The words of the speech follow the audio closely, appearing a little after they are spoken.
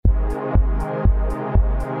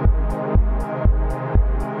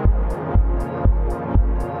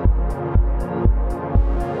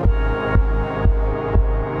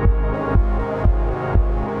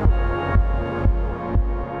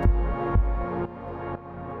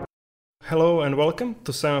Hello and welcome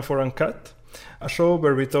to Semaphore Uncut, a show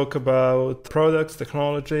where we talk about products,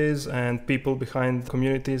 technologies, and people behind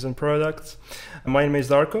communities and products. My name is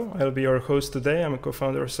Darko. I'll be your host today. I'm a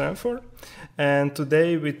co-founder of Semaphore. And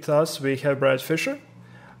today with us, we have Brad Fisher.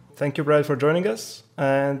 Thank you, Brad, for joining us.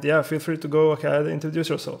 And yeah, feel free to go ahead and introduce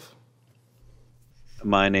yourself.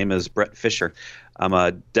 My name is Brett Fisher. I'm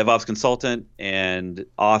a DevOps consultant and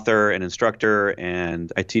author and instructor,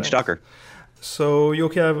 and I teach Docker. So you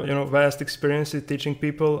have, vast experience in teaching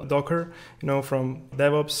people Docker, from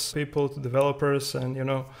DevOps people to developers and,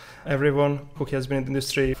 everyone who has been in the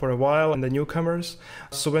industry for a while and the newcomers.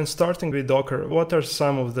 So when starting with Docker, what are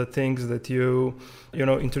some of the things that you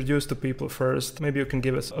introduce to people first? Maybe you can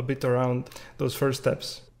give us a bit around those first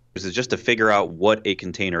steps. Is just to figure out what a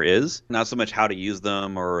container is, not so much how to use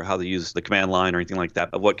them or how to use the command line or anything like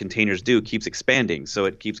that, but what containers do keeps expanding. So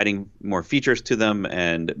it keeps adding more features to them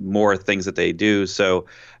and more things that they do. So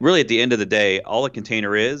really at the end of the day, all a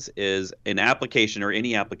container is an application or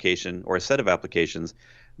any application or a set of applications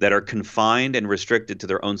that are confined and restricted to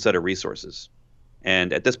their own set of resources.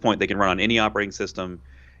 And at this point, they can run on any operating system.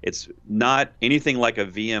 It's not anything like a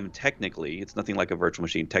VM technically. It's nothing like a virtual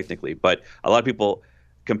machine technically, but a lot of people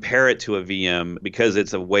compare it to a VM because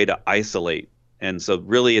it's a way to isolate. And so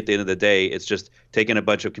really at the end of the day, it's just taking a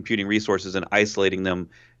bunch of computing resources and isolating them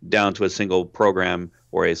down to a single program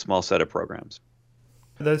or a small set of programs.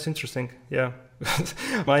 That's interesting. Yeah.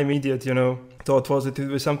 My immediate, thought was that it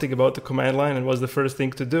was something about the command line and was the first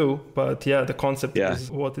thing to do. But yeah, the concept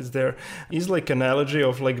is what is there. Is like analogy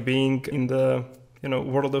of like being in the,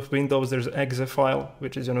 world of Windows, there's exe file,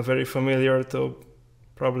 which is, very familiar to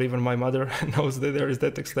probably even my mother knows that there is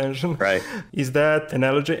that extension. Right. Is that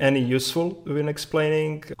analogy any useful when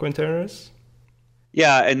explaining containers?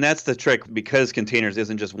 Yeah, and that's the trick. Because containers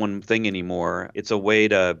isn't just one thing anymore, it's a way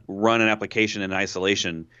to run an application in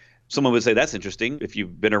isolation. Someone would say that's interesting. If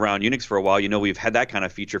you've been around Unix for a while, we've had that kind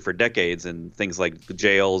of feature for decades and things like the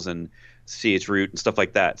jails and chroot and stuff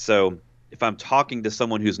like that. So if I'm talking to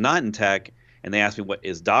someone who's not in tech, and they ask me what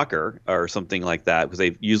is Docker or something like that, because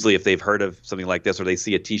if they've heard of something like this or they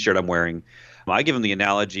see a T-shirt I'm wearing, I give them the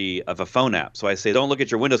analogy of a phone app. So I say, don't look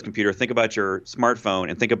at your Windows computer, think about your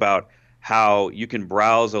smartphone and think about how you can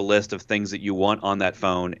browse a list of things that you want on that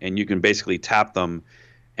phone, and you can basically tap them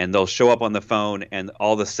and they'll show up on the phone and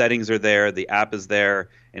all the settings are there, the app is there,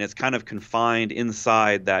 and it's kind of confined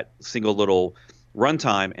inside that single little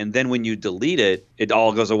runtime, and then when you delete it, it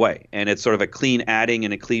all goes away. And it's sort of a clean adding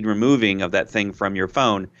and a clean removing of that thing from your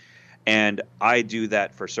phone. And I do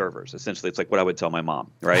that for servers. Essentially, it's like what I would tell my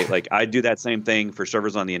mom, right? Like I do that same thing for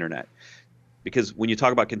servers on the internet. Because when you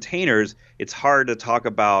talk about containers, it's hard to talk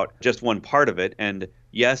about just one part of it. And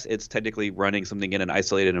yes, it's technically running something in an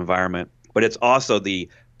isolated environment, but it's also the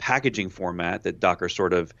packaging format that Docker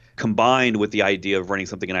sort of combined with the idea of running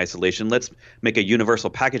something in isolation. Let's make a universal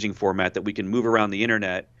packaging format that we can move around the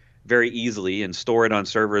internet very easily and store it on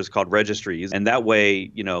servers called registries. And that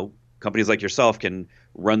way, companies like yourself can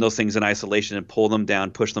run those things in isolation and pull them down,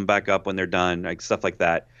 push them back up when they're done, like stuff like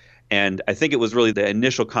that. And I think it was really the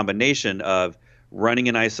initial combination of running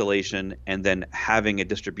in isolation and then having a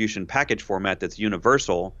distribution package format that's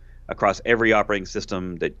universal across every operating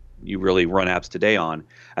system that you really run apps today on.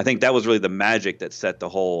 I think that was really the magic that set the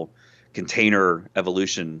whole container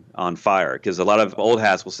evolution on fire, because a lot of old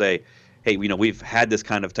hats will say, hey, we've had this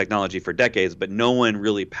kind of technology for decades, but no one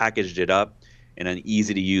really packaged it up in an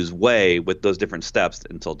easy to use way with those different steps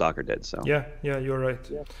until Docker did. So yeah, you're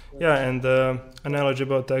right. Yeah, and analogy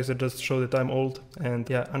about text that just show that I'm old, and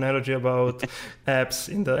analogy about apps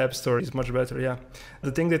in the App Store is much better. Yeah,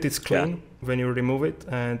 the thing that it's clean when you remove it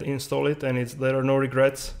and install it, and there are no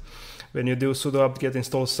regrets. When you do sudo apt-get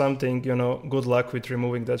install something, good luck with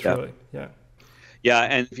removing that. Really. Yeah,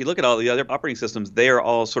 and if you look at all the other operating systems, they are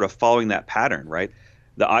all sort of following that pattern, right?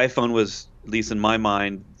 The iPhone was, at least in my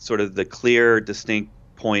mind, sort of the clear, distinct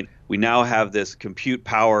point. We now have this compute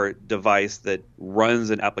power device that runs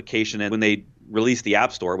an application. And when they released the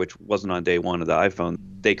App Store, which wasn't on day one of the iPhone,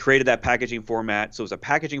 they created that packaging format. So it was a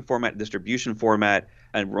packaging format, distribution format,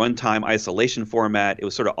 and runtime isolation format. It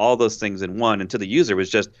was sort of all those things in one. And to the user, it was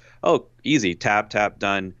just, easy, tap, tap,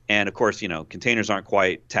 done. And of course, containers aren't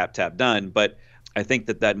quite tap, tap, done. But I think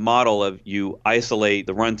that model of you isolate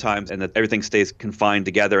the runtimes and that everything stays confined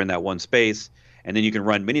together in that one space, and then you can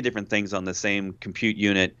run many different things on the same compute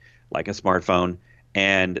unit like a smartphone,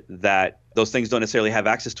 and that those things don't necessarily have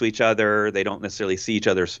access to each other. They don't necessarily see each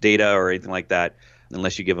other's data or anything like that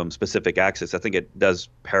unless you give them specific access. I think it does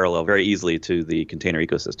parallel very easily to the container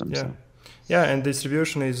ecosystem. Yeah. Yeah, and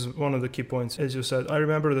distribution is one of the key points, as you said. I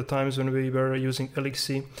remember the times when we were using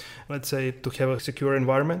LXC, let's say, to have a secure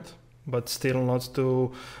environment. but still not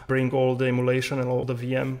to bring all the emulation and all the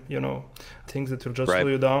VM, things that will just slow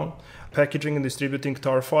you down. Packaging and distributing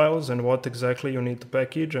tar files and what exactly you need to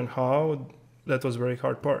package and how, that was a very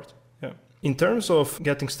hard part. Yeah. In terms of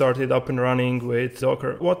getting started up and running with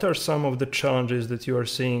Docker, what are some of the challenges that you are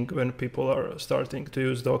seeing when people are starting to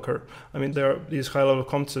use Docker? I mean, there are these high-level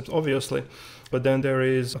concepts, obviously, but then there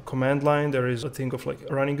is a command line, there is a thing of like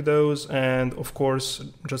running those, and of course,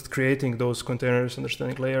 just creating those containers,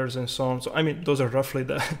 understanding layers and so on. So, I mean, those are roughly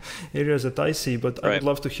the areas that I see, but I would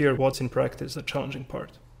love to hear what's in practice the challenging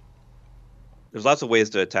part. There's lots of ways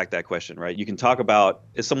to attack that question, right? You can talk about,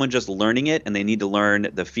 is someone just learning it and they need to learn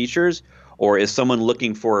the features, or is someone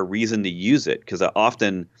looking for a reason to use it? Because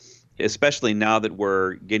often, especially now that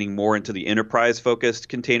we're getting more into the enterprise-focused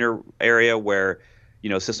container area where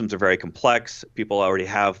systems are very complex, people already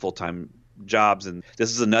have full-time jobs, and this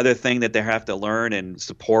is another thing that they have to learn and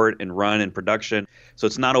support and run in production. So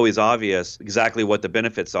it's not always obvious exactly what the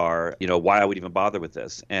benefits are, why I would even bother with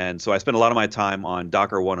this. And so I spend a lot of my time on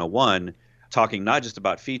Docker 101 talking not just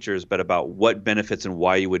about features, but about what benefits and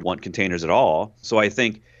why you would want containers at all. So I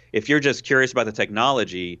think if you're just curious about the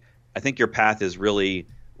technology, I think your path is really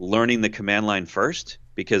learning the command line first,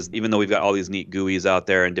 because even though we've got all these neat GUIs out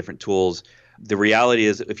there and different tools, the reality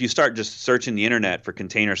is if you start just searching the internet for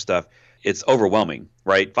container stuff, it's overwhelming,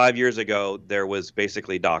 right? 5 years ago, there was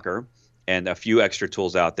basically Docker and a few extra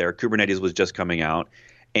tools out there. Kubernetes was just coming out.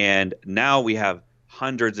 And now we have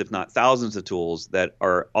hundreds, if not thousands of tools that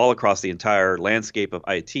are all across the entire landscape of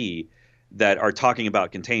IT that are talking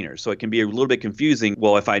about containers. So it can be a little bit confusing.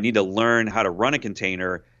 Well, if I need to learn how to run a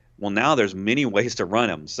container, well, now there's many ways to run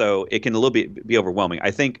them. So it can a little bit be overwhelming.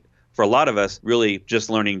 I think for a lot of us, really just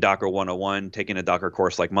learning Docker 101, taking a Docker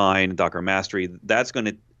course like mine, Docker Mastery, that's going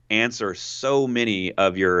to answer so many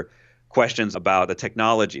of your questions about the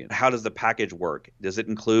technology. How does the package work? Does it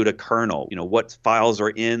include a kernel? What files are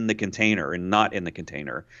in the container and not in the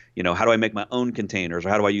container? How do I make my own containers, or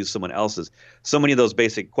how do I use someone else's? So many of those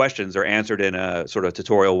basic questions are answered in a sort of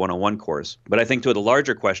tutorial 101 course. But I think to the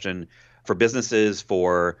larger question, for businesses,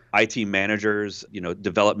 for IT managers,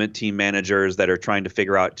 development team managers that are trying to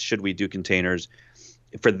figure out, should we do containers?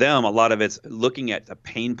 For them, a lot of it's looking at the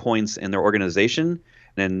pain points in their organization.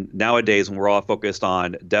 And nowadays, when we're all focused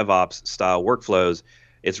on DevOps style workflows,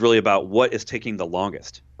 it's really about what is taking the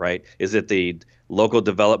longest, right? Is it the local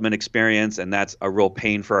development experience? And that's a real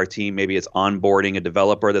pain for our team. Maybe it's onboarding a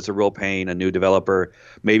developer. That's a real pain, a new developer.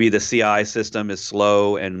 Maybe the CI system is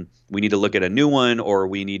slow and we need to look at a new one, or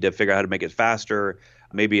we need to figure out how to make it faster.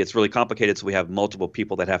 Maybe it's really complicated, so we have multiple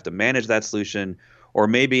people that have to manage that solution. Or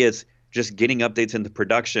maybe it's just getting updates into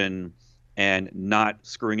production and not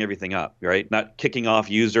screwing everything up, right? Not kicking off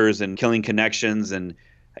users and killing connections. And,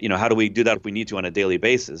 how do we do that if we need to on a daily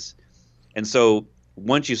basis? And so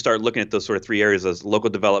once you start looking at those sort of three areas as local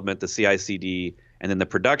development, the CI/CD, and then the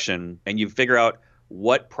production, and you figure out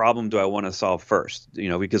what problem do I want to solve first?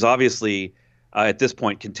 Because obviously at this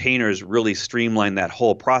point, containers really streamline that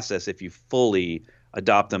whole process if you fully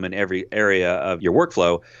adopt them in every area of your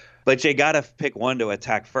workflow. But you got to pick one to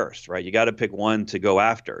attack first, right? You got to pick one to go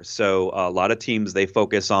after. So a lot of teams, they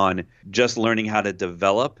focus on just learning how to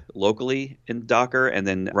develop locally in Docker and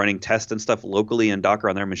then running tests and stuff locally in Docker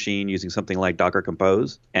on their machine using something like Docker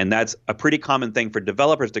Compose. And that's a pretty common thing for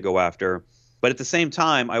developers to go after. But at the same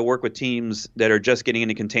time, I work with teams that are just getting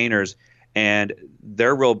into containers, and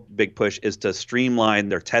their real big push is to streamline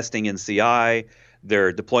their testing in CI,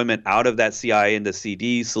 their deployment out of that CI into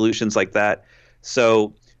CD, solutions like that.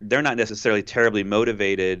 So they're not necessarily terribly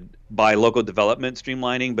motivated by local development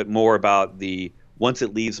streamlining, but more about the once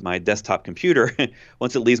it leaves my desktop computer,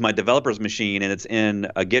 once it leaves my developer's machine and it's in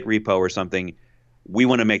a Git repo or something, we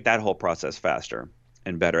want to make that whole process faster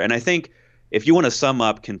and better. And I think if you want to sum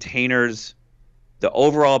up containers, the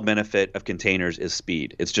overall benefit of containers is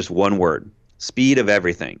speed. It's just one word: speed of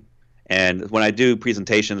everything. And when I do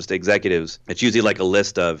presentations to executives, it's usually like a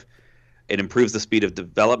list of, it improves the speed of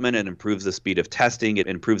development, it improves the speed of testing, it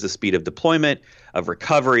improves the speed of deployment, of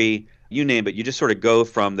recovery, you name it. You just sort of go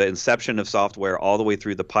from the inception of software all the way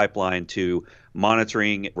through the pipeline to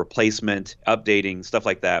monitoring, replacement, updating, stuff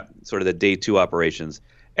like that, sort of the day two operations.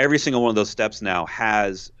 Every single one of those steps now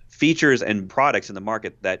has features and products in the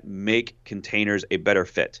market that make containers a better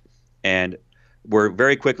fit. And we're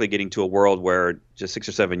very quickly getting to a world where just 6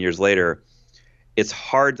 or 7 years later, it's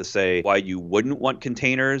hard to say why you wouldn't want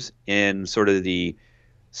containers in sort of the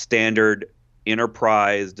standard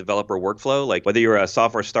enterprise developer workflow. Like whether you're a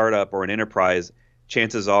software startup or an enterprise,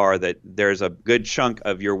 chances are that there's a good chunk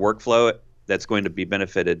of your workflow that's going to be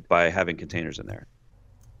benefited by having containers in there.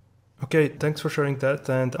 Okay, thanks for sharing that.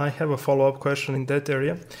 And I have a follow-up question in that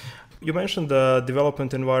area. You mentioned the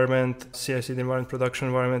development environment, CI/CD environment, production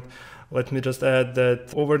environment. Let me just add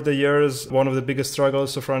that over the years, one of the biggest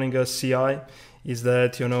struggles of running a CI is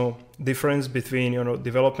that, difference between,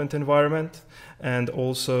 development environment and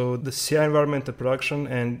also the CI environment, the production.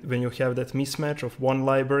 And when you have that mismatch of one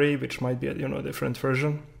library, which might be a, different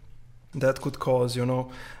version, that could cause,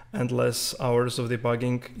 endless hours of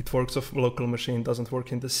debugging. It works off local machine, doesn't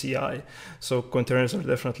work in the CI. So containers are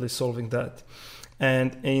definitely solving that.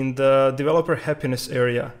 And in the developer happiness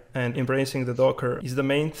area and embracing the Docker, is the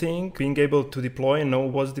main thing being able to deploy and know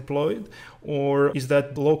what's deployed? Or is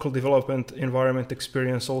that local development environment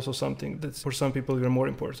experience also something that's for some people even more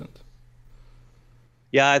important?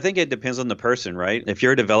 Yeah, I think it depends on the person, right? If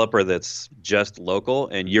you're a developer that's just local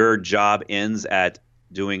and your job ends at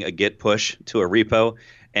doing a Git push to a repo,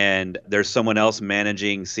 and there's someone else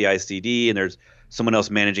managing CI/CD and there's someone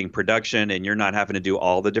else managing production, and you're not having to do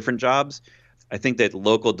all the different jobs, I think that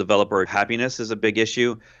local developer happiness is a big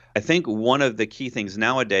issue. I think one of the key things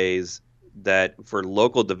nowadays that for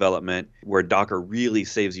local development, where Docker really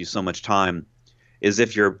saves you so much time, is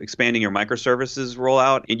if you're expanding your microservices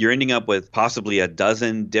rollout and you're ending up with possibly a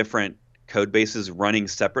dozen different code bases running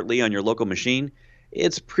separately on your local machine,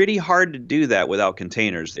 it's pretty hard to do that without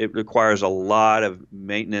containers. It requires a lot of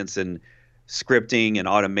maintenance and scripting and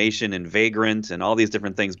automation and Vagrant and all these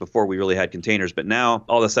different things before we really had containers. But now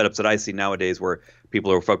all the setups that I see nowadays where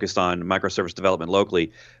people are focused on microservice development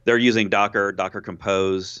locally, they're using Docker, Docker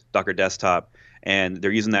Compose, Docker Desktop, and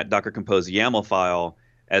they're using that Docker Compose YAML file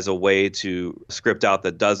as a way to script out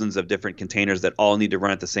the dozens of different containers that all need to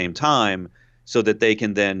run at the same time, so that they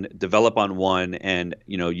can then develop on one and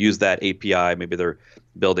use that API. Maybe they're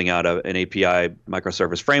building out an API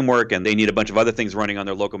microservice framework and they need a bunch of other things running on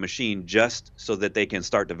their local machine just so that they can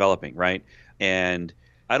start developing, right? And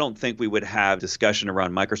I don't think we would have discussion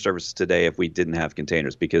around microservices today if we didn't have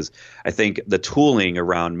containers, because I think the tooling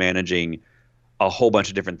around managing a whole bunch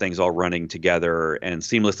of different things all running together and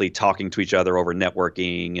seamlessly talking to each other over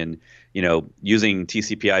networking and using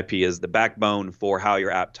TCP/IP as the backbone for how your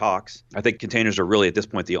app talks. I think containers are really at this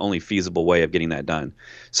point the only feasible way of getting that done.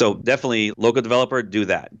 So definitely local developer, do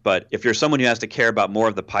that. But if you're someone who has to care about more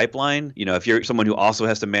of the pipeline, if you're someone who also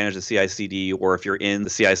has to manage the CI/CD, or if you're in the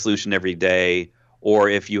CI solution every day, or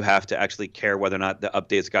if you have to actually care whether or not the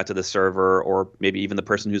updates got to the server, or maybe even the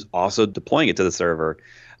person who's also deploying it to the server,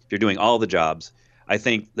 if you're doing all the jobs, I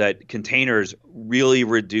think that containers really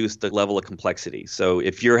reduce the level of complexity. So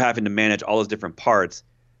if you're having to manage all those different parts,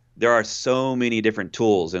 there are so many different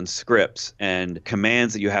tools and scripts and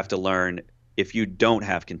commands that you have to learn if you don't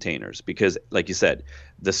have containers. Because like you said,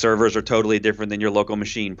 the servers are totally different than your local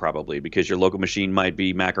machine probably, because your local machine might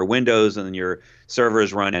be Mac or Windows and then your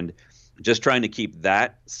servers run. And just trying to keep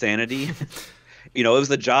that sanity, it was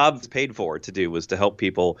the job paid for to do, was to help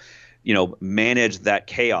people manage that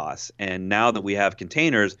chaos. And now that we have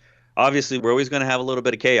containers, obviously we're always going to have a little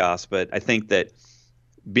bit of chaos, but I think that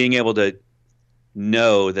being able to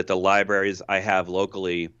know that the libraries I have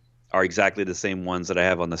locally are exactly the same ones that I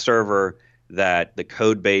have on the server, that the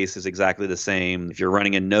code base is exactly the same. If you're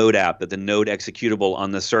running a Node app, that the Node executable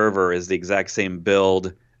on the server is the exact same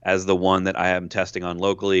build as the one that I am testing on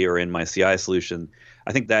locally or in my CI solution.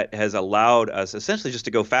 I think that has allowed us essentially just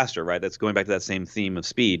to go faster, right? That's going back to that same theme of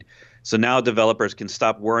speed. So now developers can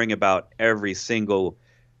stop worrying about every single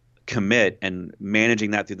commit and managing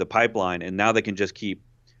that through the pipeline. And now they can just keep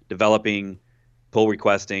developing, pull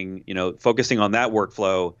requesting, focusing on that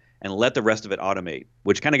workflow and let the rest of it automate,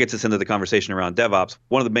 which kind of gets us into the conversation around DevOps.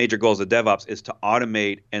 One of the major goals of DevOps is to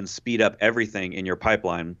automate and speed up everything in your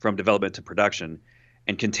pipeline from development to production.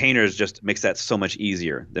 And containers just makes that so much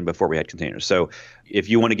easier than before we had containers. So if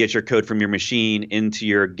you want to get your code from your machine into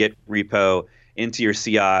your Git repo, into your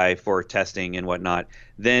CI for testing and whatnot,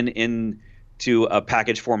 then into a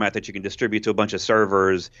package format that you can distribute to a bunch of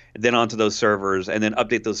servers, then onto those servers, and then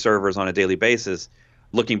update those servers on a daily basis.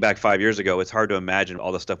 Looking back 5 years ago, it's hard to imagine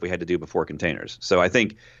all the stuff we had to do before containers. So I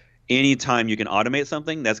think anytime you can automate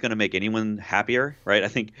something, that's going to make anyone happier, right? I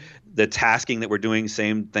think the tasking that we're doing,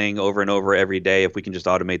 same thing over and over every day, if we can just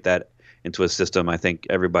automate that into a system, I think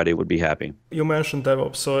everybody would be happy. You mentioned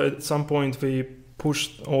DevOps. So at some point we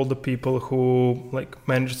pushed all the people who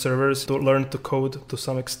manage servers to learn to code to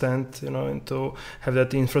some extent, and to have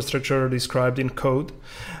that infrastructure described in code.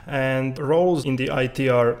 And roles in the IT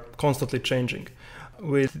are constantly changing.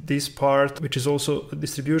 With this part, which is also a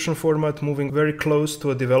distribution format, moving very close to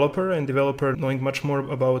a developer and developer knowing much more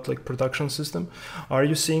about production system. Are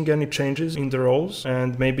you seeing any changes in the roles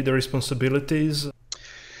and maybe the responsibilities?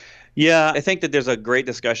 Yeah, I think that there's a great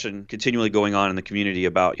discussion continually going on in the community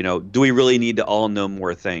about, do we really need to all know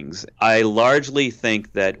more things? I largely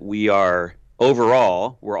think that we're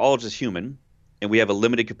all just human and we have a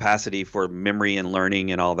limited capacity for memory and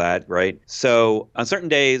learning and all that, right? So on certain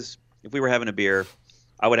days, if we were having a beer,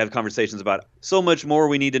 I would have conversations about so much more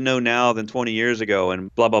we need to know now than 20 years ago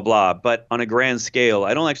and blah, blah, blah. But on a grand scale,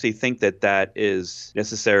 I don't actually think that that is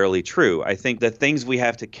necessarily true. I think the things we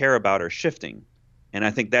have to care about are shifting. And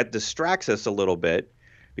I think that distracts us a little bit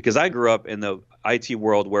because I grew up in the IT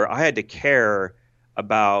world where I had to care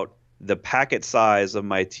about the packet size of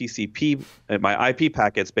my TCP, my IP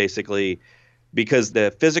packets basically, because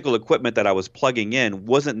the physical equipment that I was plugging in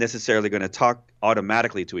wasn't necessarily going to talk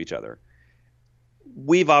automatically to each other.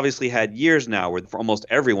 We've obviously had years now where for almost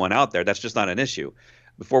everyone out there, that's just not an issue.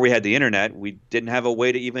 Before we had the internet, we didn't have a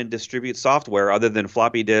way to even distribute software other than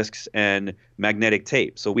floppy disks and magnetic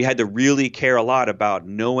tape. So we had to really care a lot about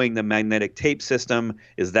knowing the magnetic tape system.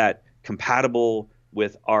 Is that compatible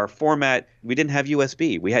with our format? We didn't have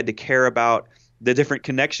USB. We had to care about the different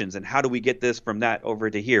connections and how do we get this from that over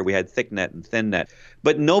to here. We had thicknet and thinnet.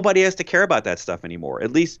 But nobody has to care about that stuff anymore,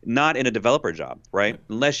 at least not in a developer job, right?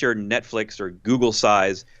 Unless you're Netflix or Google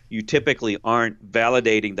size, you typically aren't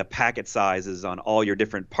validating the packet sizes on all your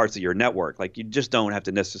different parts of your network. Like you just don't have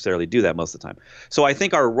to necessarily do that most of the time. So I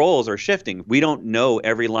think our roles are shifting. We don't know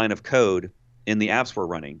every line of code in the apps we're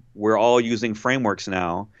running. We're all using frameworks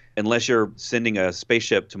now. Unless you're sending a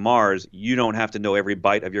spaceship to Mars, you don't have to know every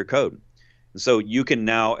byte of your code. So you can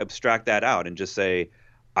now abstract that out and just say,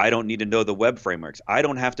 I don't need to know the web frameworks. I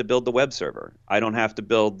don't have to build the web server. I don't have to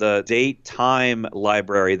build the date time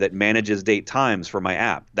library that manages date times for my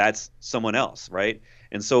app. That's someone else, right?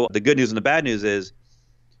 And so the good news and the bad news is,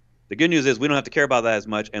 we don't have to care about that as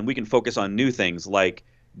much, and we can focus on new things like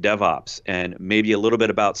DevOps and maybe a little bit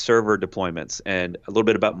about server deployments and a little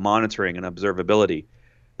bit about monitoring and observability.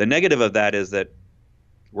 The negative of that is that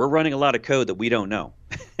we're running a lot of code that we don't know.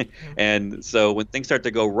 And so when things start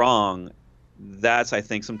to go wrong, that's, I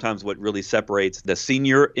think, sometimes what really separates the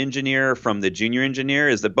senior engineer from the junior engineer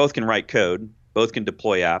is that both can write code, both can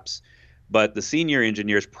deploy apps, but the senior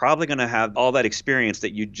engineer is probably going to have all that experience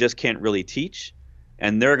that you just can't really teach.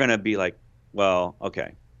 And they're going to be like, well,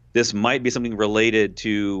 okay, this might be something related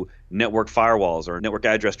to network firewalls or network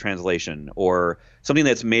address translation or something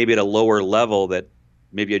that's maybe at a lower level that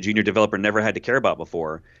maybe a junior developer never had to care about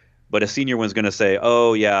before. But a senior one's going to say,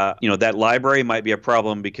 oh, yeah, that library might be a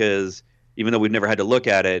problem because even though we've never had to look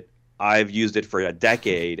at it, I've used it for a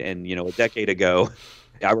decade. And, a decade ago,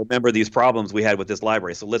 I remember these problems we had with this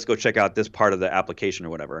library. So let's go check out this part of the application or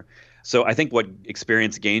whatever. So I think what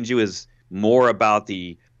experience gains you is more about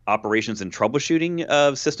the operations and troubleshooting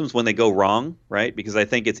of systems when they go wrong, right? Because I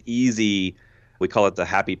think it's easy. We call it the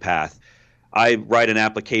happy path. I write an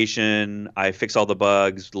application, I fix all the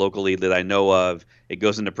bugs locally that I know of, it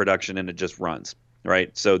goes into production and it just runs, right?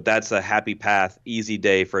 So that's a happy path, easy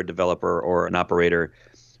day for a developer or an operator.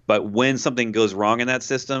 But when something goes wrong in that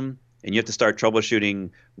system and you have to start troubleshooting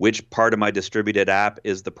which part of my distributed app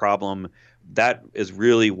is the problem, that is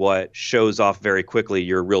really what shows off very quickly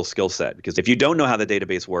your real skill set. Because if you don't know how the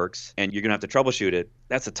database works and you're going to have to troubleshoot it,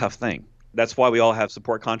 that's a tough thing. That's why we all have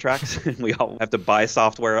support contracts. We all have to buy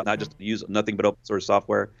software, not just use nothing but open source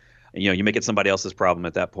software. And, you make it somebody else's problem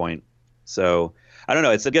at that point. So I don't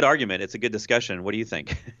know. It's a good argument. It's a good discussion. What do you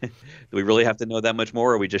think? Do we really have to know that much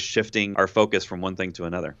more, or are we just shifting our focus from one thing to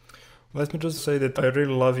another? Let me just say that I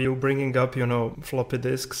really love you bringing up, floppy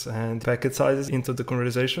disks and packet sizes into the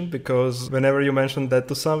conversation, because whenever you mention that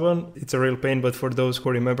to someone, it's a real pain. But for those who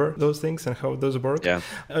remember those things and how those work, yeah.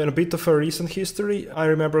 In a bit of a recent history, I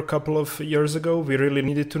remember a couple of years ago, we really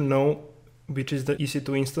needed to know which is the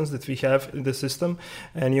EC2 instance that we have in the system,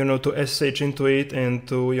 and, to SSH into it and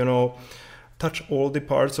to, touch all the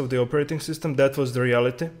parts of the operating system. That was the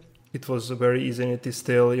reality. It was very easy, and it is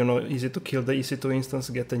still, easy to kill the EC2 instance,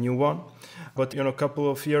 get a new one. But, a couple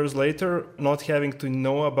of years later, not having to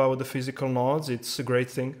know about the physical nodes, it's a great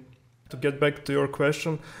thing. To get back to your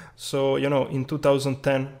question, so, in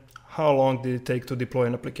 2010, how long did it take to deploy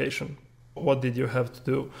an application? What did you have to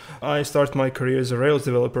do? I started my career as a Rails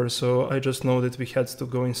developer, so I just know that we had to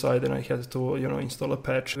go inside and I had to, install a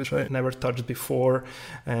patch, which I never touched before,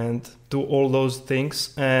 and do all those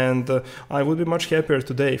things. And I would be much happier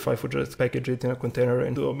today if I would just package it in a container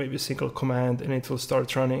and do maybe a single command and it will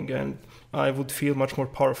start running, and I would feel much more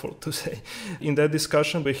powerful, to say. In that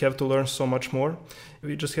discussion, we have to learn so much more.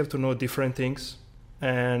 We just have to know different things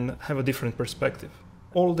and have a different perspective.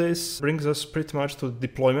 All this brings us pretty much to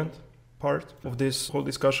deployment. part of this whole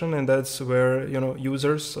discussion, and that's where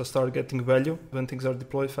users start getting value when things are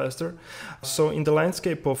deployed faster. So in the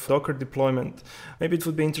landscape of Docker deployment, maybe it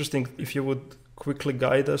would be interesting if you would quickly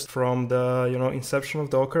guide us from the inception of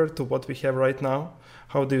Docker to what we have right now.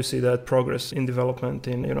 How do you see that progress in development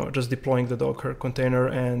in just deploying the Docker container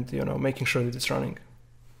and making sure that it's running?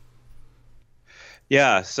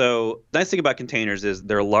 Yeah, so the nice thing about containers is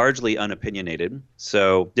they're largely unopinionated.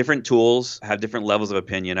 So different tools have different levels of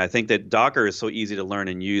opinion. I think that Docker is so easy to learn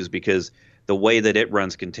and use because the way that it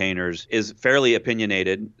runs containers is fairly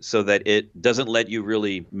opinionated so that it doesn't let you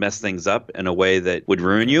really mess things up in a way that would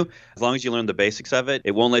ruin you. As long as you learn the basics of it,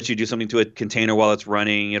 it won't let you do something to a container while it's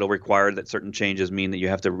running. It'll require that certain changes mean that you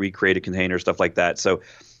have to recreate a container, stuff like that. So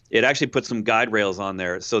it actually puts some guide rails on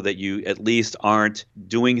there so that you at least aren't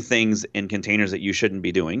doing things in containers that you shouldn't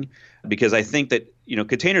be doing. Because I think that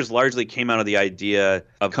containers largely came out of the idea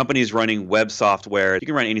of companies running web software. You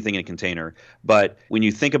can run anything in a container. But when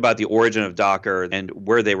you think about the origin of Docker and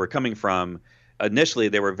where they were coming from, initially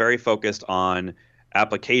they were very focused on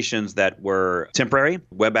applications that were temporary,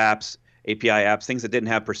 web apps, API apps, things that didn't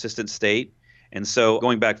have persistent state. And so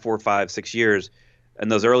going back 4, 5, 6 years, in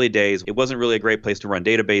those early days, it wasn't really a great place to run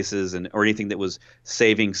databases or anything that was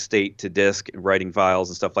saving state to disk and writing files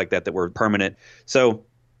and stuff like that were permanent. So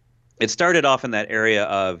it started off in that area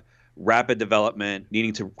of rapid development,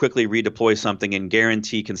 needing to quickly redeploy something and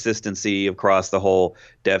guarantee consistency across the whole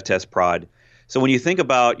dev test prod. So when you think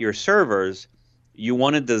about your servers, you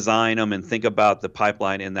want to design them and think about the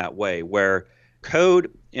pipeline in that way, where code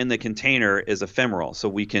in the container is ephemeral. So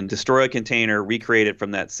we can destroy a container, recreate it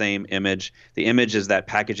from that same image. The image is that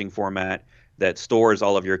packaging format that stores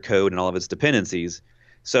all of your code and all of its dependencies.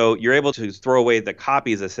 So you're able to throw away the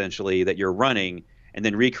copies essentially that you're running and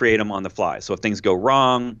then recreate them on the fly. So if things go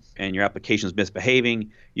wrong and your application is misbehaving,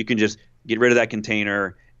 you can just get rid of that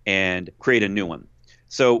container and create a new one.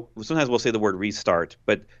 So sometimes we'll say the word restart,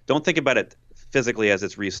 but don't think about it physically as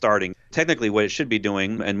it's restarting. Technically, what it should be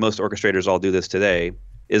doing, and most orchestrators all do this today,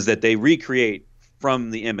 is that they recreate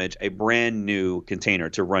from the image a brand new container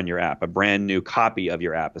to run your app, a brand new copy of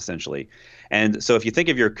your app, essentially. And so if you think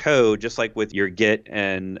of your code, just like with your Git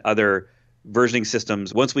and other versioning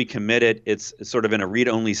systems, once we commit it, it's sort of in a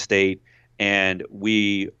read-only state, and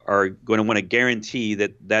we are going to want to guarantee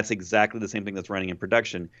that that's exactly the same thing that's running in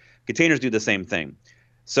production. Containers do the same thing.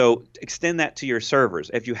 So extend that to your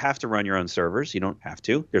servers. If you have to run your own servers, you don't have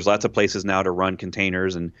to. There's lots of places now to run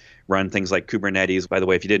containers and run things like Kubernetes. By the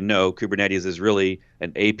way, if you didn't know, Kubernetes is really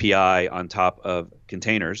an API on top of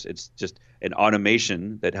containers. It's just an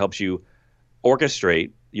automation that helps you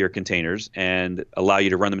orchestrate your containers and allow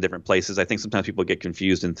you to run them in different places. I think sometimes people get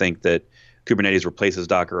confused and think that Kubernetes replaces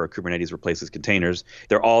Docker or Kubernetes replaces containers.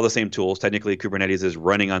 They're all the same tools. Technically, Kubernetes is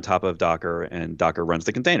running on top of Docker, and Docker runs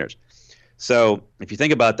the containers. So if you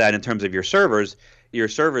think about that in terms of your servers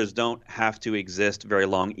don't have to exist very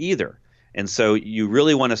long either. And so you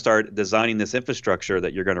really want to start designing this infrastructure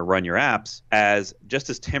that you're going to run your apps as just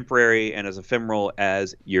as temporary and as ephemeral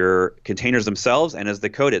as your containers themselves and as the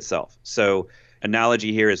code itself. So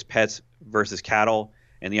analogy here is pets versus cattle.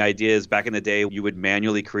 And the idea is back in the day, you would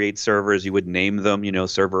manually create servers. You would name them,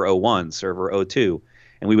 server 01, server 02.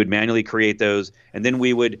 And we would manually create those. And then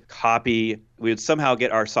we would somehow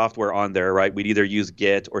get our software on there, right? We'd either use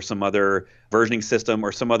Git or some other versioning system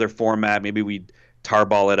or some other format. Maybe we'd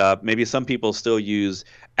tarball it up. Maybe some people still use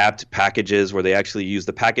apt packages where they actually use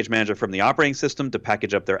the package manager from the operating system to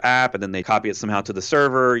package up their app, and then they copy it somehow to the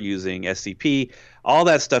server using SCP. All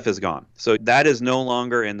that stuff is gone. So that is no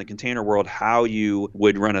longer in the container world how you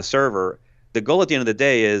would run a server. The goal at the end of the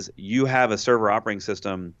day is you have a server operating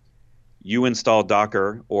system, you install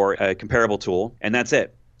Docker or a comparable tool, and that's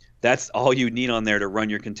it. That's all you need on there to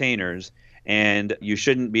run your containers, and you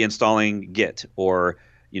shouldn't be installing Git or,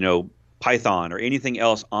 Python or anything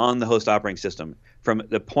else on the host operating system. From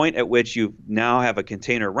the point at which you now have a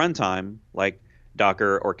container runtime, like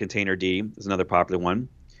Docker or Containerd is another popular one,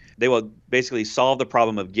 they will basically solve the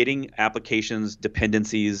problem of getting applications,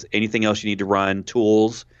 dependencies, anything else you need to run,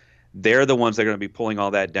 tools. They're the ones that are going to be pulling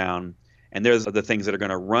all that down. And there's the things that are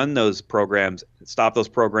going to run those programs, stop those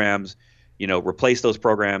programs, replace those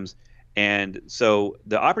programs. And so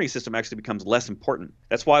the operating system actually becomes less important.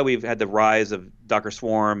 That's why we've had the rise of Docker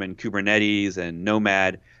Swarm and Kubernetes and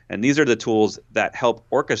Nomad. And these are the tools that help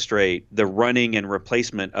orchestrate the running and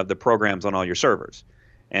replacement of the programs on all your servers.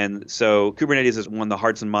 And so Kubernetes is one of the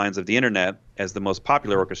hearts and minds of the internet as the most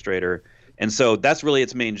popular orchestrator. And so that's really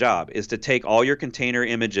its main job, is to take all your container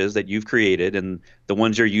images that you've created and the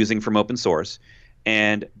ones you're using from open source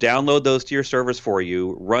and download those to your servers for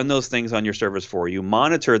you, run those things on your servers for you,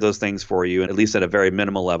 monitor those things for you, at least at a very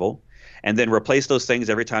minimal level, and then replace those things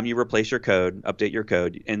every time you replace your code, update your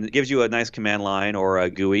code. And it gives you a nice command line or a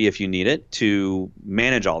GUI if you need it to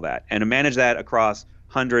manage all that and to manage that across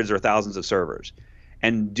hundreds or thousands of servers.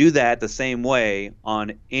 And do that the same way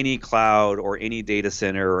on any cloud or any data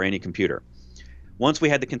center or any computer. Once we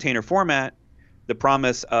had the container format, the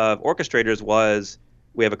promise of orchestrators was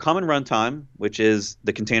we have a common runtime, which is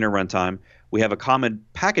the container runtime. We have a common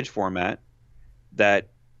package format that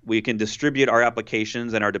we can distribute our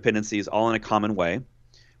applications and our dependencies all in a common way,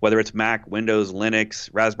 whether it's Mac, Windows, Linux,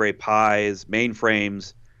 Raspberry Pis,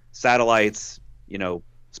 mainframes, satellites,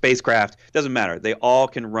 spacecraft, doesn't matter. They all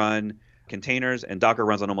can run containers, and Docker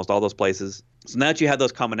runs on almost all those places. So now that you have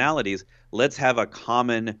those commonalities, let's have a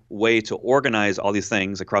common way to organize all these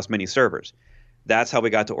things across many servers. That's how we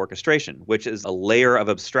got to orchestration, which is a layer of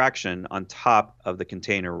abstraction on top of the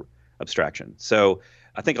container abstraction. So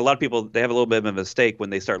I think a lot of people, they have a little bit of a mistake when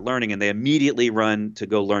they start learning and they immediately run to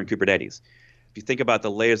go learn Kubernetes. If you think about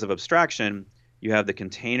the layers of abstraction, you have the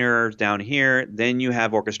containers down here, then you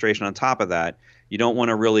have orchestration on top of that. You don't want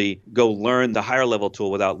to really go learn the higher level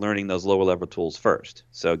tool without learning those lower level tools first.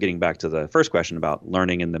 So getting back to the first question about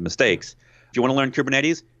learning and the mistakes, if you want to learn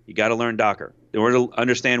Kubernetes, you got to learn Docker. In order to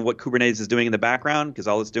understand what Kubernetes is doing in the background, because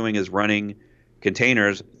all it's doing is running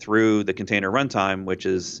containers through the container runtime, which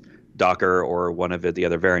is Docker or one of the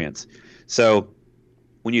other variants. So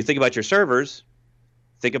when you think about your servers,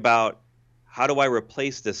 think about, how do I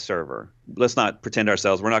replace this server? Let's not pretend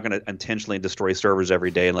ourselves. We're not going to intentionally destroy servers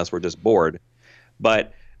every day unless we're just bored.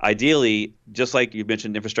 But ideally, just like you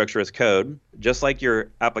mentioned infrastructure as code, just like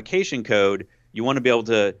your application code, you want to be able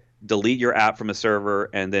to delete your app from a server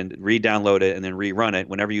and then re-download it and then rerun it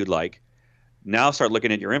whenever you'd like. Now start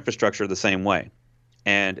looking at your infrastructure the same way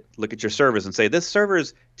and look at your servers and say, this server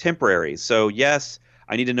is temporary. So yes,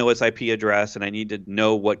 I need to know its IP address and I need to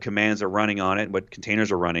know what commands are running on it, what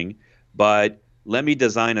containers are running. But let me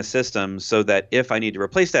design a system so that if I need to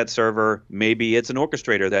replace that server, maybe it's an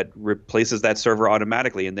orchestrator that replaces that server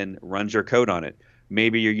automatically and then runs your code on it.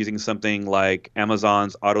 Maybe you're using something like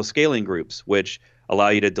Amazon's auto scaling groups, which allow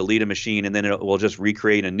you to delete a machine and then it will just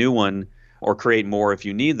recreate a new one or create more if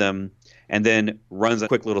you need them, and then runs a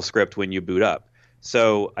quick little script when you boot up.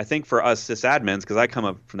 So I think for us sysadmins, because I come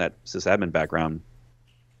up from that sysadmin background,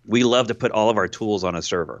 we love to put all of our tools on a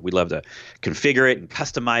server. We love to configure it and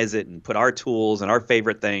customize it and put our tools and our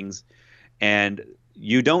favorite things. And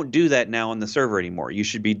you don't do that now on the server anymore. You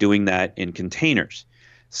should be doing that in containers.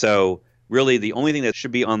 So really the only thing that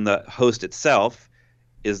should be on the host itself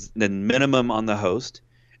is the minimum on the host,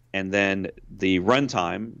 and then the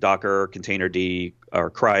runtime, Docker, Containerd, or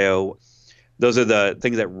CRI-O. Those are the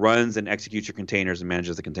things that runs and executes your containers and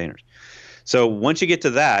manages the containers. So once you get to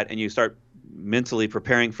that and you start mentally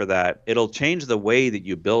preparing for that, it'll change the way that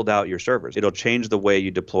you build out your servers. It'll change the way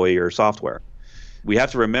you deploy your software. We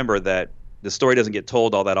have to remember that the story doesn't get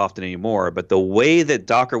told all that often anymore, but the way that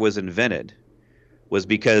Docker was invented was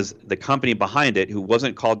because the company behind it, who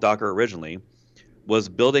wasn't called Docker originally, was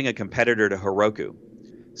building a competitor to Heroku.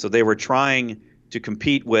 So they were trying to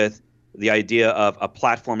compete with the idea of a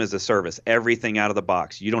platform as a service, everything out of the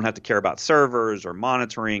box. You don't have to care about servers or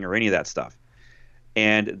monitoring or any of that stuff.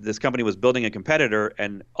 And this company was building a competitor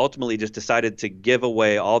and ultimately just decided to give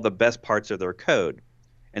away all the best parts of their code.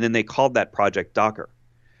 And then they called that project Docker.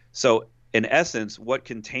 So in essence, what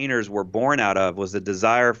containers were born out of was the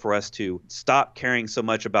desire for us to stop caring so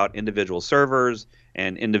much about individual servers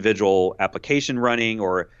and individual application running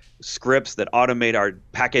or scripts that automate our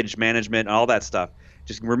package management and all that stuff.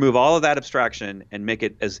 Just remove all of that abstraction and make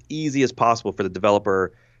it as easy as possible for the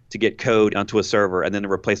developer to get code onto a server and then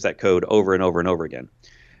to replace that code over and over and over again.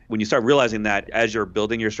 When you start realizing that as you're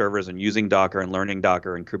building your servers and using Docker and learning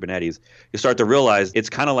Docker and Kubernetes, you start to realize it's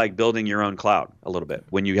kind of like building your own cloud a little bit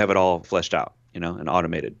when you have it all fleshed out, and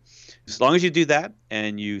automated. As long as you do that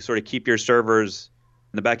and you sort of keep your servers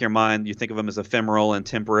in the back of your mind, you think of them as ephemeral and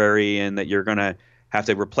temporary and that you're going to have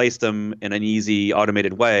to replace them in an easy,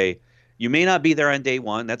 automated way. You may not be there on day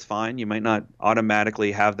one. That's fine. You might not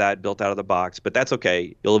automatically have that built out of the box, but that's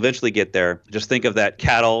okay. You'll eventually get there. Just think of that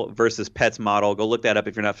cattle versus pets model. Go look that up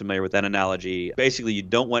if you're not familiar with that analogy. Basically, you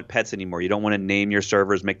don't want pets anymore. You don't want to name your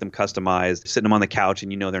servers, make them customized, sit them on the couch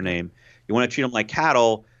and you know their name. You want to treat them like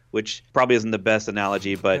cattle, which probably isn't the best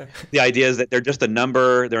analogy, but the idea is that they're just a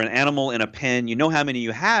number. They're an animal in a pen. You know how many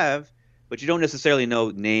you have, but you don't necessarily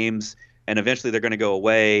know names, and eventually they're going to go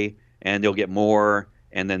away and you'll get more.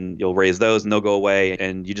 And then you'll raise those and they'll go away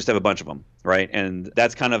and you just have a bunch of them, right? And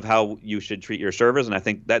that's kind of how you should treat your servers. And I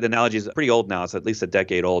think that analogy is pretty old now. It's at least a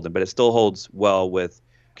decade old, but it still holds well with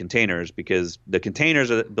containers, because the containers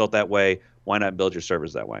are built that way. Why not build your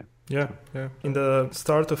servers that way? Yeah. In the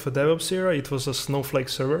start of a DevOps era, it was a Snowflake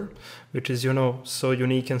server, which is, so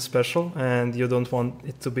unique and special, and you don't want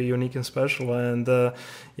it to be unique and special. And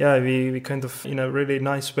we kind of, in a really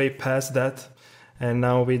nice way, passed that. And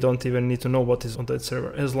now we don't even need to know what is on that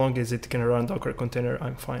server. As long as it can run Docker container,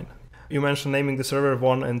 I'm fine. You mentioned naming the server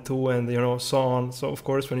 1 and 2 and, so on. So, of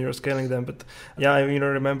course, when you're scaling them. But, I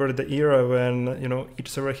remember the era when, each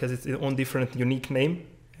server has its own different unique name.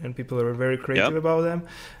 And people are very creative about them.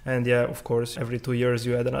 And of course, every 2 years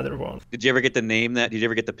you add another one. Did you ever get to name that? Did you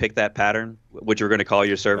ever get to pick that pattern, what you were going to call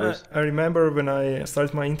your servers? I remember when I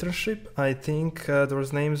started my internship, I think there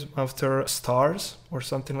was names after stars or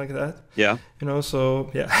something like that. Yeah.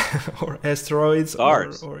 Or asteroids.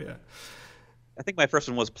 Stars. Or I think my first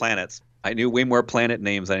one was planets. I knew way more planet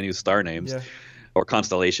names than I knew star names. Yeah. Or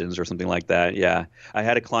constellations or something like that. Yeah. I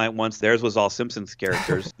had a client once, theirs was all Simpsons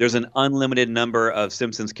characters. There's an unlimited number of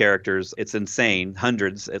Simpsons characters. It's insane,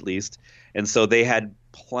 hundreds at least. And so they had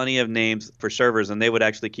plenty of names for servers, and they would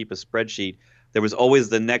actually keep a spreadsheet. There was always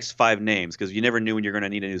the next 5 names, because you never knew when you're going to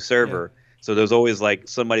need a new server. Yeah. So there's always like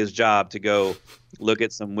somebody's job to go look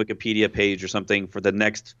at some Wikipedia page or something for the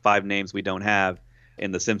next 5 names we don't have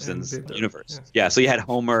in the Simpsons universe. Yeah. So you had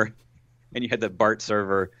Homer and you had the Bart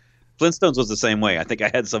server. Flintstones was the same way. I think I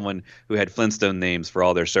had someone who had Flintstone names for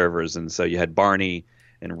all their servers, and so you had Barney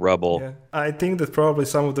and Rubble. Yeah. I think that probably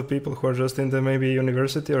some of the people who are just in the maybe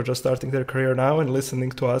university or just starting their career now and listening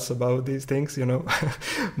to us about these things,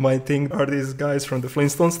 might think, are these guys from the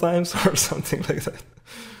Flintstones times or something like that?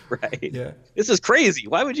 Right. Yeah. This is crazy.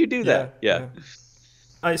 Why would you do that? Yeah.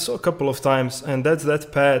 I saw a couple of times, and that's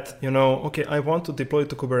that path, okay, I want to deploy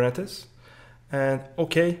to Kubernetes. And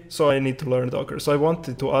so I need to learn Docker. So I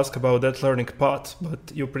wanted to ask about that learning path, but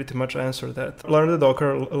you pretty much answered that. Learn the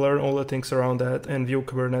Docker, learn all the things around that, and view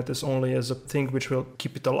Kubernetes only as a thing which will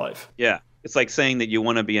keep it alive. Yeah. It's like saying that you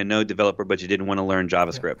want to be a Node developer, but you didn't want to learn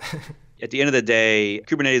JavaScript. Yeah. At the end of the day,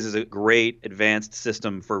 Kubernetes is a great advanced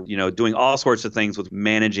system for, doing all sorts of things with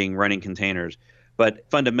managing, running containers. But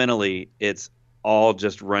fundamentally, it's all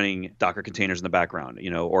just running Docker containers in the background,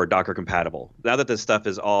 or Docker compatible. Now that this stuff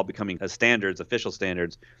is all becoming standards, official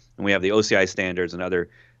standards, and we have the OCI standards and other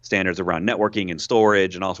standards around networking and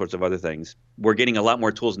storage and all sorts of other things, we're getting a lot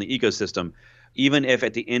more tools in the ecosystem. Even if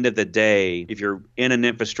at the end of the day, if you're in an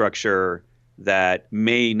infrastructure that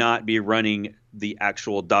may not be running the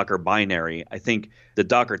actual Docker binary, I think the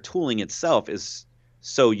Docker tooling itself is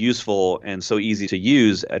so useful and so easy to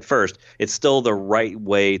use at first. It's still the right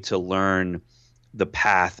way to learn the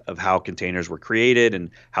path of how containers were created and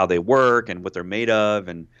how they work and what they're made of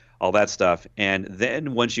and all that stuff. And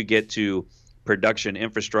then once you get to production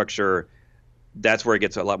infrastructure, that's where it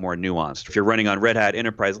gets a lot more nuanced. If you're running on Red Hat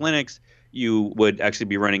Enterprise Linux, you would actually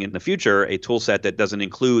be running in the future a tool set that doesn't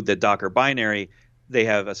include the Docker binary. They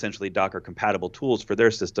have essentially Docker compatible tools for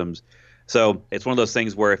their systems. So it's one of those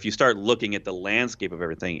things where if you start looking at the landscape of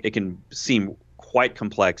everything, it can seem quite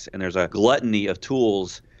complex, and there's a gluttony of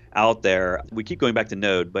tools out there. We keep going back to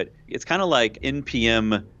Node, but it's kind of like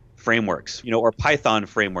NPM frameworks, or Python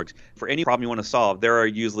frameworks. For any problem you want to solve, there are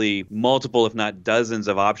usually multiple, if not dozens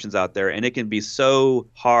of options out there, and it can be so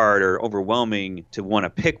hard or overwhelming to want to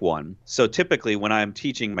pick one. So typically when I'm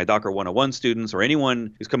teaching my Docker 101 students or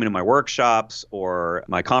anyone who's coming to my workshops or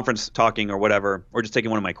my conference talking or whatever, or just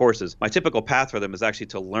taking one of my courses, my typical path for them is actually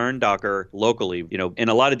to learn Docker locally, in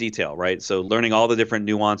a lot of detail, right? So learning all the different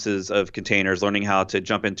nuances of containers, learning how to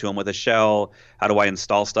jump into them with a shell, how do I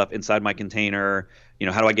install stuff inside my container,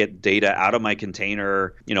 how do I get data out of my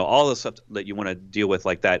container, all the stuff that you want to deal with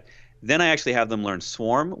like that. Then I actually have them learn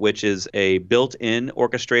Swarm, which is a built-in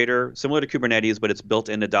orchestrator, similar to Kubernetes, but it's built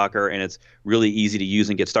into Docker and it's really easy to use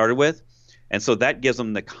and get started with. And so that gives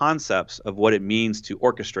them the concepts of what it means to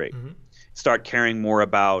orchestrate. Mm-hmm. Start caring more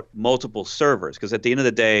about multiple servers, because at the end of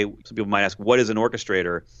the day, some people might ask, what is an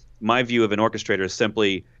orchestrator? My view of an orchestrator is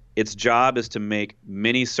simply its job is to make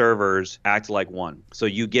many servers act like one. So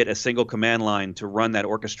you get a single command line to run that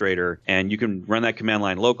orchestrator, and you can run that command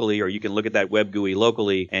line locally, or you can look at that web GUI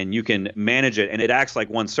locally, and you can manage it. And it acts like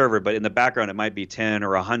one server, but in the background, it might be 10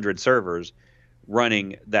 or 100 servers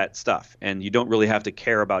running that stuff. And you don't really have to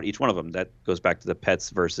care about each one of them. That goes back to the pets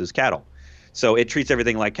versus cattle. So it treats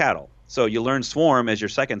everything like cattle. So you learn Swarm as your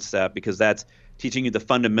second step, because that's teaching you the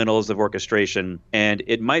fundamentals of orchestration, and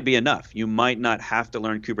it might be enough. You might not have to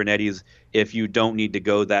learn Kubernetes if you don't need to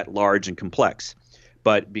go that large and complex.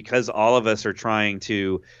 But because all of us are trying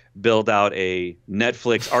to build out a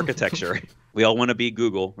Netflix architecture, we all want to be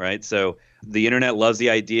Google, right? So the internet loves the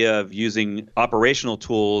idea of using operational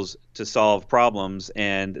tools to solve problems,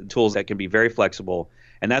 and tools that can be very flexible.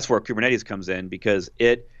 And that's where Kubernetes comes in, because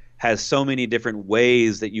it has so many different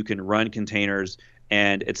ways that you can run containers,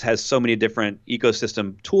 and it has so many different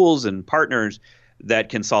ecosystem tools and partners that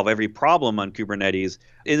can solve every problem on Kubernetes.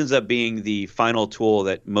 It ends up being the final tool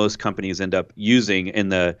that most companies end up using in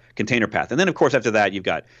the container path. And then, of course, after that, you've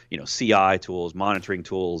got CI tools, monitoring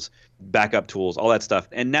tools, backup tools, all that stuff.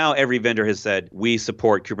 And now every vendor has said, we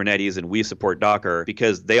support Kubernetes and we support Docker,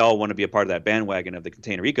 because they all want to be a part of that bandwagon of the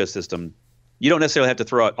container ecosystem. You don't necessarily have to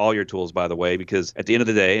throw out all your tools, by the way, because at the end of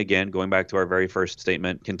the day, again, going back to our very first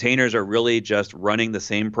statement, containers are really just running the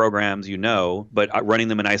same programs but running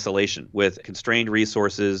them in isolation with constrained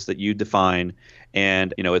resources that you define.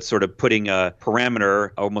 And, it's sort of putting a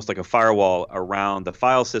parameter, almost like a firewall, around the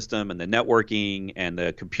file system and the networking and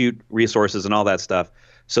the compute resources and all that stuff,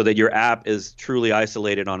 so that your app is truly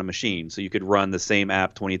isolated on a machine. So you could run the same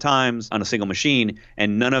app 20 times on a single machine,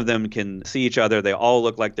 and none of them can see each other. They all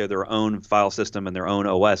look like they're their own file system and their own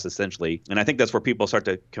OS, essentially. And I think that's where people start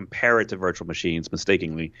to compare it to virtual machines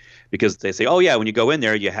mistakenly, because they say, oh, yeah, when you go in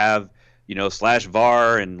there, you have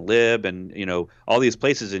 /var and lib and, all these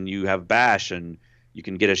places, and you have bash, and you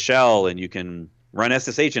can get a shell, and you can run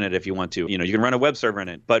SSH in it if you want to. You can run a web server in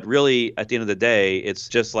it. But really, at the end of the day, it's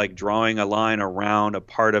just like drawing a line around a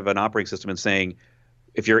part of an operating system and saying,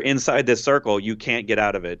 if you're inside this circle, you can't get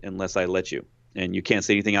out of it unless I let you. And you can't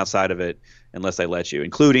see anything outside of it unless I let you,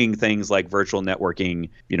 including things like virtual networking,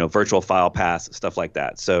 virtual file paths, stuff like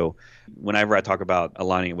that. So whenever I talk about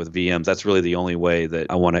aligning it with VMs, that's really the only way that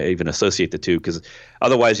I want to even associate the two, because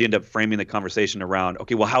otherwise you end up framing the conversation around,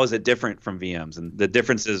 okay, well, how is it different from VMs? And the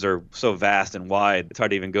differences are so vast and wide, it's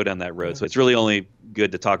hard to even go down that road. So it's really only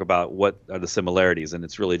good to talk about what are the similarities, and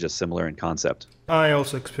it's really just similar in concept. I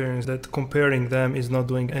also experienced that comparing them is not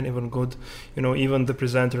doing anyone good. Even the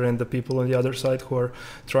presenter and the people on the other side who are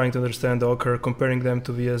trying to understand Docker, comparing them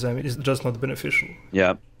to VSM is just not beneficial.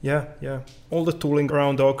 Yeah. Yeah. All the tooling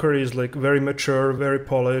around Docker is like very mature, very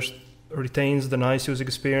polished, retains the nice user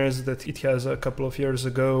experience that it has a couple of years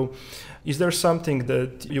ago. Is there something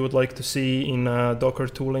that you would like to see in Docker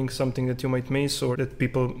tooling, something that you might miss or that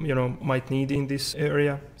people might need in this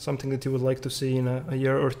area, something that you would like to see in a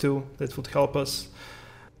year or two that would help us?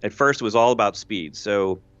 At first, it was all about speed.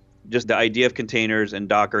 So just the idea of containers and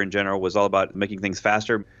Docker in general was all about making things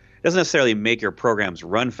faster. It doesn't necessarily make your programs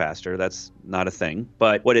run faster. That's not a thing.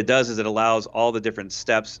 But what it does is it allows all the different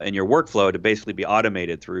steps in your workflow to basically be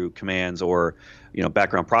automated through commands or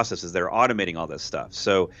background processes that are automating all this stuff.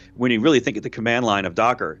 So when you really think of the command line of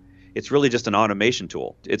Docker, it's really just an automation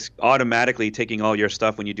tool. It's automatically taking all your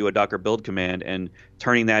stuff when you do a Docker build command and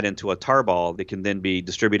turning that into a tarball that can then be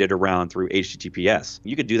distributed around through HTTPS.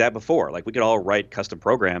 You could do that before. Like we could all write custom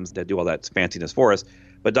programs that do all that fanciness for us,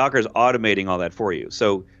 but Docker is automating all that for you.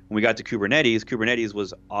 So when we got to Kubernetes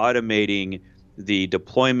was automating the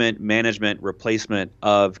deployment, management, replacement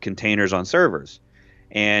of containers on servers.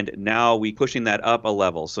 And now we're pushing that up a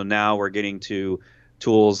level. So now we're getting to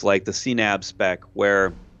tools like the CNAB spec,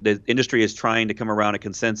 where the industry is trying to come around a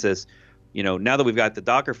consensus. Now that we've got the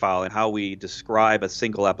Docker file and how we describe a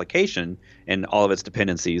single application and all of its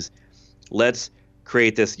dependencies, let's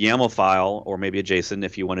create this YAML file, or maybe a JSON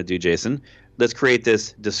if you want to do JSON. Let's create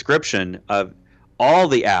this description of all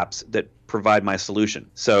the apps that provide my solution.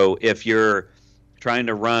 So if you're trying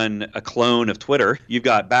to run a clone of Twitter, you've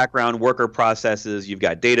got background worker processes, you've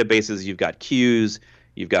got databases, you've got queues,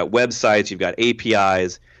 you've got websites, you've got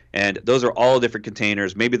APIs, and those are all different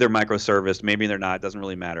containers. Maybe they're microserviced, maybe they're not, it doesn't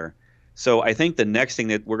really matter. So I think the next thing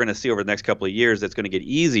that we're going to see over the next couple of years that's going to get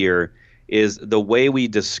easier is the way we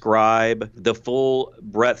describe the full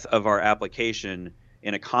breadth of our application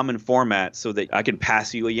in a common format, so that I can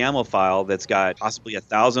pass you a YAML file that's got possibly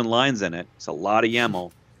 1,000 lines in it. It's a lot of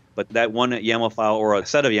YAML. But that one YAML file or a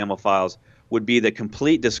set of YAML files would be the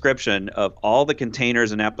complete description of all the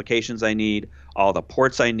containers and applications I need, all the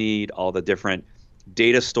ports I need, all the different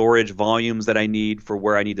data storage volumes that I need for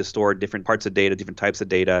where I need to store different parts of data, different types of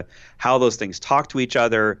data, how those things talk to each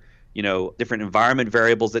other, different environment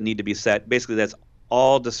variables that need to be set. Basically, that's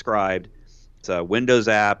all described. It's a Windows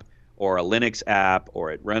app or a Linux app,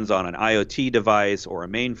 or it runs on an IoT device or a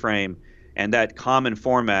mainframe. And that common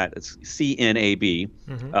format, it's CNAB,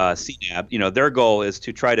 CNAB, their goal is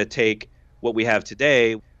to try to take what we have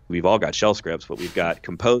today. We've all got shell scripts, but we've got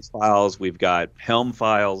compose files, we've got Helm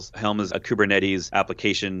files. Helm is a Kubernetes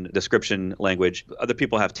application description language. Other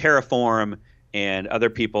people have Terraform, and other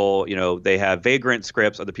people, they have Vagrant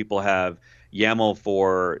scripts. Other people have YAML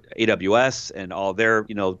for AWS and all their,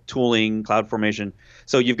 tooling, CloudFormation.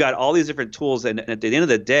 So you've got all these different tools, and at the end of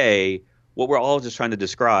the day, what we're all just trying to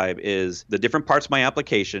describe is the different parts of my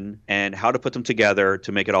application and how to put them together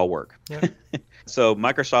to make it all work. Yeah. So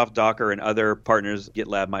Microsoft, Docker, and other partners,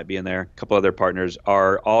 GitLab might be in there, a couple other partners,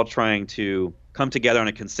 are all trying to come together on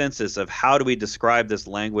a consensus of how do we describe this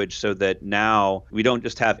language so that now we don't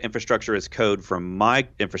just have infrastructure as code from my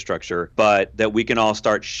infrastructure, but that we can all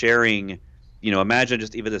start sharing. Imagine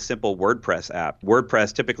just even a simple WordPress app.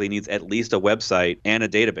 WordPress typically needs at least a website and a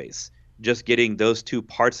database. Just getting those two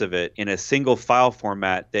parts of it in a single file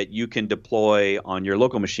format that you can deploy on your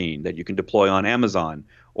local machine, that you can deploy on Amazon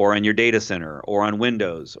or on your data center or on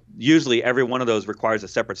Windows. Usually every one of those requires a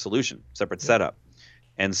separate solution, separate setup.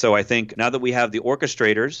 And so I think now that we have the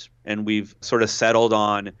orchestrators and we've sort of settled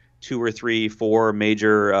on 2 or 3, 4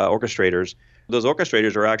 major orchestrators, those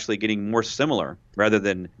orchestrators are actually getting more similar rather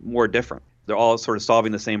than more different. They're all sort of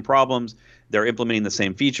solving the same problems. They're implementing the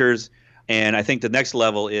same features. And I think the next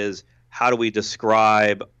level is how do we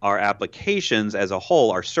describe our applications as a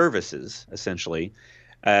whole, our services, essentially,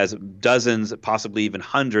 as dozens, possibly even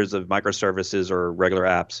hundreds of microservices or regular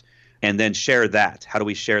apps, and then share that. How do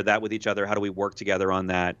we share that with each other? How do we work together on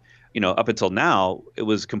that? Up until now, it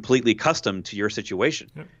was completely custom to your situation.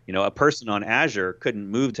 Yep. A person on Azure couldn't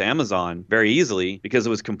move to Amazon very easily because it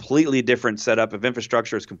was completely different setup of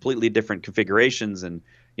infrastructure, it's completely different configurations, and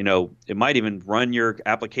it might even run your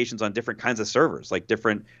applications on different kinds of servers, like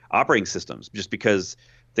different operating systems, just because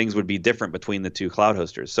things would be different between the two cloud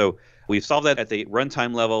hosters. So we've solved that at the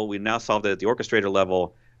runtime level. We've now solved it at the orchestrator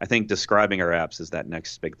level. I think describing our apps is that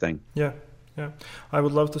next big thing. Yeah. I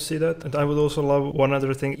would love to see that. And I would also love one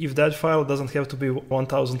other thing. If that file doesn't have to be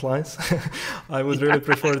 1,000 lines, I would really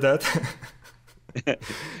prefer that.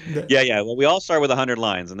 Yeah. Well, we all start with 100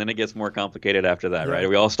 lines, and then it gets more complicated after that, right?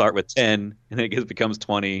 We all start with 10, and then it becomes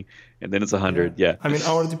 20, and then it's 100. Yeah. I mean,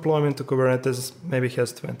 our deployment to Kubernetes maybe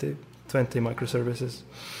has 20 microservices,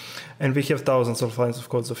 and we have thousands of lines of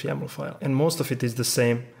code of YAML file, and most of it is the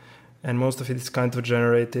same, and most of it is kind of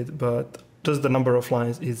generated, but just the number of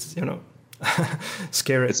lines is,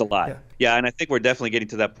 scary. It's a lot. Yeah, and I think we're definitely getting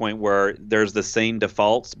to that point where there's the same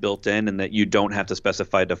defaults built in and that you don't have to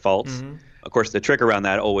specify defaults. Mm-hmm. Of course, the trick around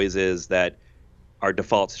that always is that our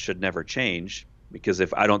defaults should never change, because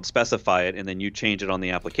if I don't specify it and then you change it on the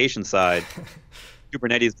application side,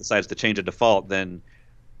 Kubernetes decides to change a default, then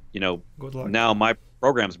good luck. Now my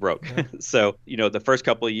program's broke. Yeah. So, the first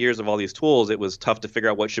couple of years of all these tools, it was tough to figure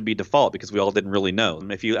out what should be default because we all didn't really know.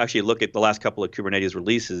 And if you actually look at the last couple of Kubernetes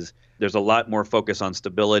releases, there's a lot more focus on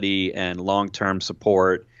stability and long-term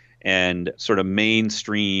support and sort of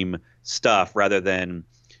mainstream stuff rather than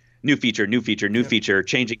new feature,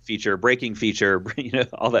 changing feature, breaking feature,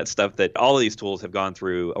 all that stuff that all of these tools have gone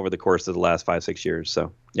through over the course of the last 5-6 years.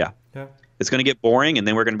 So, yeah. It's going to get boring, and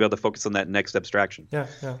then we're going to be able to focus on that next abstraction. Yeah.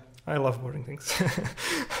 I love boring things.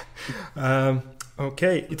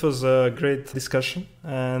 Okay, it was a great discussion,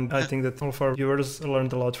 and I think that all of our viewers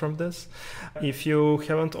learned a lot from this. If you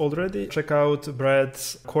haven't already, check out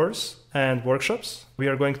Brad's course and workshops. We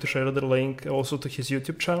are going to share the link also to his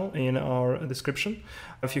YouTube channel in our description.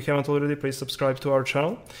 If you haven't already, please subscribe to our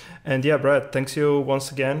channel. And Brad, thanks you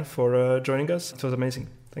once again for joining us. It was amazing.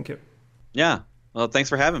 Thank you. Yeah. Well, thanks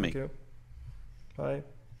for having me. Thank you. Bye.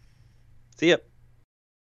 See ya.